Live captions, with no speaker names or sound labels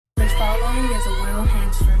following is a Will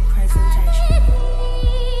Hamstring presentation.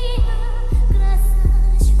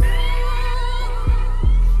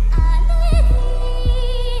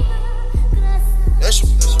 That's you.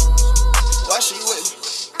 Why she with me?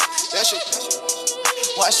 That's you.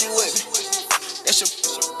 Why she with me? That's you.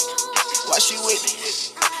 Why she with me?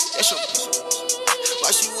 That's you.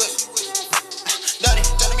 Why she with me? Money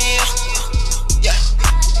telling me yeah.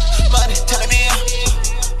 Money telling me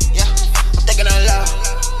yeah. I'm thinking out loud.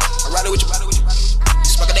 I'm riding with you.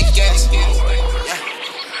 Smoking that gas. Yeah.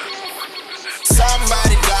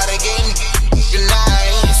 Somebody gotta get me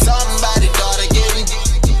tonight. Somebody gotta get me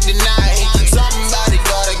tonight. Somebody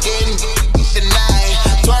gotta get me tonight.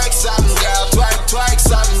 Twerk something, girl. Twerk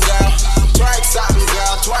something, girl. Twerk something,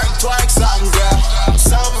 girl. Twerk something, girl.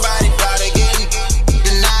 Somebody gotta get me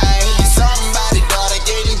tonight. Somebody gotta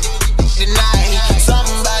get me tonight.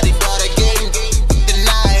 Somebody gotta get me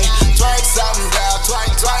tonight. Twerk something, girl.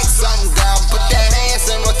 Twerk something, girl. Put that ass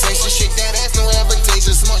in rotation. Shake that ass, no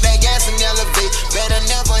invitation. Smoke that gas and elevate. Better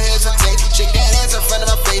never hesitate. Shake that ass in front of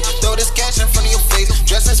my face. Throw this cash in front of your face.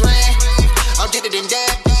 Dress as rain. I'm getting in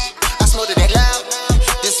that. I smoke it that loud.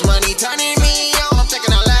 This money turning me on. I'm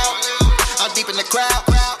thinking out loud. I'm deep in the crowd.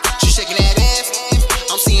 She shaking that ass.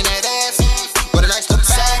 I'm seeing that ass. What a nice look.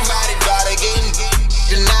 Somebody gotta get me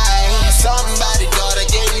tonight. Somebody gotta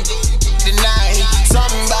get me tonight.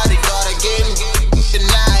 Somebody gotta get me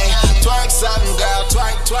tonight. Twerk something, girl.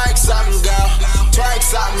 Twerk something, girl. Twerk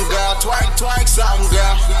something, girl. Twerk something,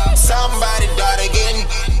 girl. Somebody gotta get me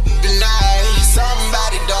tonight.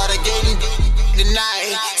 Somebody gotta get me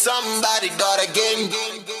tonight. Somebody gotta get me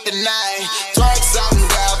tonight. Twerk something.